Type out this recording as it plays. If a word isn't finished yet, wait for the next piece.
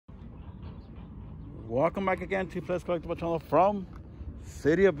Welcome back again to Playdays Collectibles channel from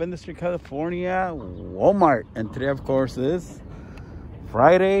City of Industry, California, Walmart. And today, of course, is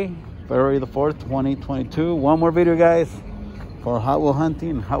Friday, February the 4th, 2022. One more video, guys, for Hot Wheel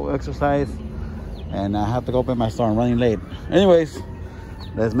hunting and Hot Wheel exercise. And I have to go open my store. I'm running late. Anyways,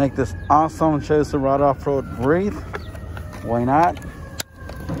 let's make this awesome Chevy Silverado off-road breathe. Why not?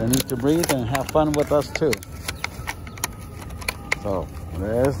 They need to breathe and have fun with us too. So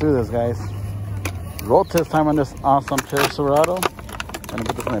let's do this, guys. Road test time on this awesome Chevy Silverado. I'm gonna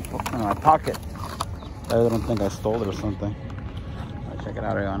put this in my pocket. I don't think I stole it or something. Right, check it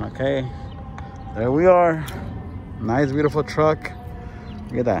out, everyone. Okay, there we are. Nice, beautiful truck.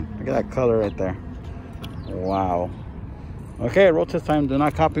 Look at that. Look at that color right there. Wow. Okay, road test time. Do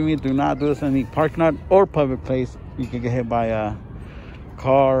not copy me. Do not do this in any parking lot or public place. You can get hit by a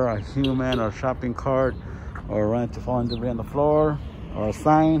car, a human, or a shopping cart, or run into falling debris on the floor, or a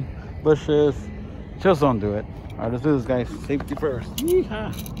sign, bushes. Just don't do it. All right, let's do this, guys. Safety first.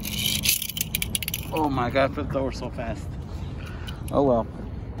 Yeehaw. Oh my God, flipped over so fast. Oh well.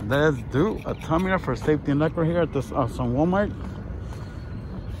 Let's do a tummy up for safety and luck right here at this awesome Walmart.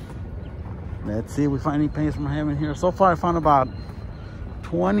 Let's see if we find any pennies from heaven here. So far, I found about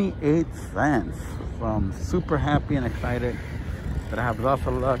 28 cents. So I'm super happy and excited that I have lots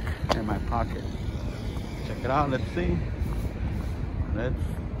of luck in my pocket. Check it out. Let's see. Let's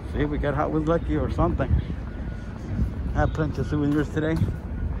see if we got Hot Wheels lucky or something. I have plenty of souvenirs today.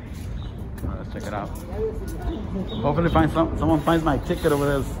 Let's check it out. Hopefully someone finds my ticket over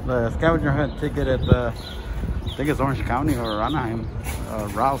there, the scavenger hunt ticket at the, I think it's Orange County or Anaheim,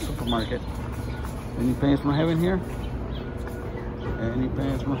 Rouse Supermarket. Any pennies from heaven here? Any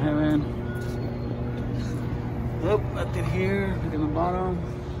pennies from heaven? Nope, nothing here. Look in the bottom.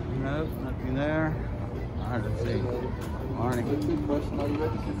 Nope, nothing there. All right, let's see. Morning.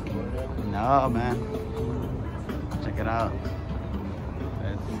 No, man. Check it out.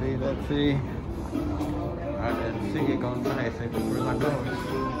 Let's see, let's see. All right, let's see. It goes nice. Where's that going?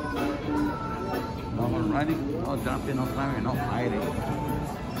 No one riding, no jumping, no climbing, no hiding.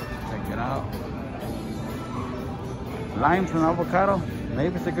 Check it out. Limes and avocado.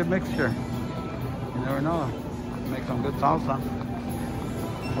 Maybe it's a good mixture. You never know. Make some good salsa.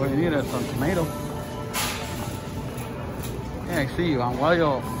 What you need is some tomato. Yeah, I see you. I'm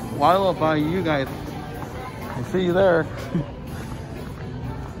wild about you guys. I see you there.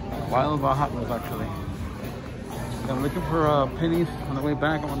 Wild about Hot Wheels, actually. I'm looking for pennies on the way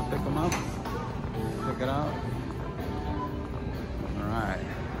back. I want to pick them up. Check it out. All right.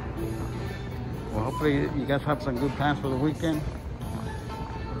 Well, hopefully you guys have some good plans for the weekend.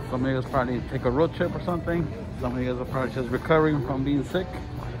 Some of you guys probably take a road trip or something. Some of you guys are probably just recovering from being sick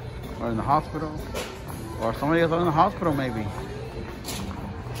or in the hospital. Or some of you guys are in the hospital maybe.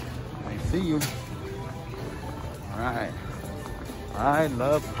 I see you. All right. I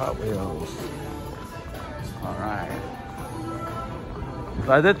love Hot Wheels. All right.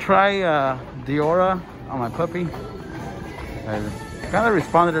 So I did try Diora on my puppy. I kind of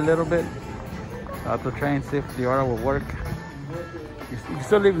responded a little bit. I'll have to try and see if Diora will work. You can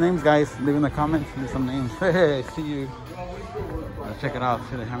still leave names, guys. Leave in the comments. Leave some names. Hey, I see you. Check it out.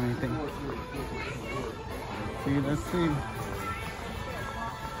 See if they have anything. Let's see.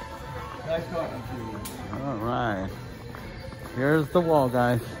 Nice talking to you. All right. Here's the wall,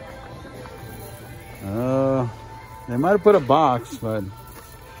 guys. They might have put a box, but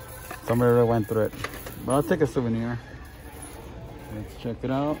somebody really went through it. But I'll take a souvenir. Let's check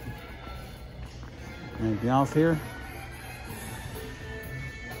it out. Anything else here?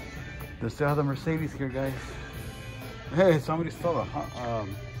 They still have the Mercedes here, guys. Hey, somebody stole a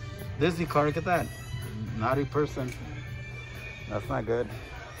Disney car. Look at that. Naughty person. That's not good.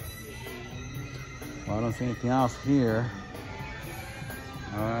 Well, I don't see anything else here.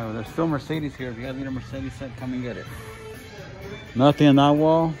 There's still Mercedes here. If you guys need a Mercedes set, come and get it. Nothing on that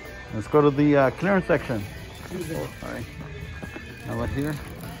wall. Let's go to the clearance section. Oh, sorry. How about here?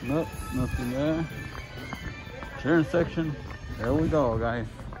 Nope, nothing there. Clearance section. There we go, guys.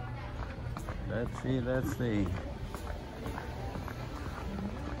 Let's see, let's see.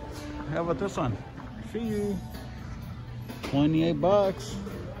 How about this one? I see you. 28 bucks.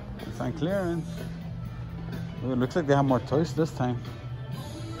 It's on clearance. Ooh, it looks like they have more toys this time.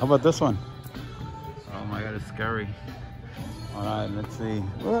 How about this one? Oh my God, it's scary. All right, let's see.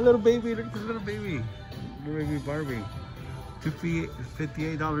 Oh, a little baby. Look at this little baby. Little baby Barbie.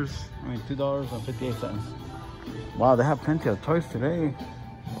 $58. I mean, $2.58. Wow, they have plenty of toys today.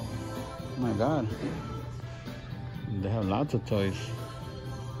 Oh my God. They have lots of toys.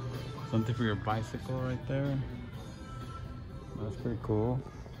 Something for your bicycle right there. That's pretty cool.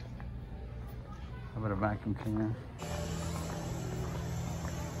 How about a vacuum cleaner?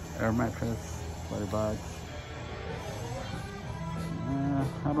 Air mattress, $20.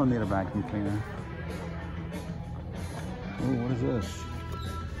 I don't need a vacuum cleaner. Ooh, what is this?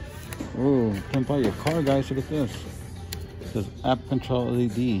 Ooh, pimp out your car, guys. Look at this. It says app control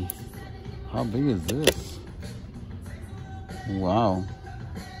LED. How big is this? Wow.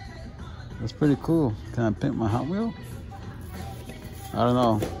 That's pretty cool. Can I pimp my Hot Wheel? I don't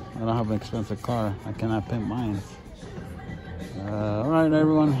know. I don't have an expensive car. I cannot pimp mine. All right,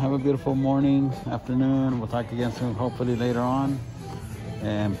 everyone. Have a beautiful morning, afternoon. We'll talk again soon, hopefully later on.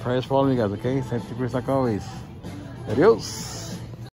 And prayers for all of you guys, okay? Safety first like always. Adios.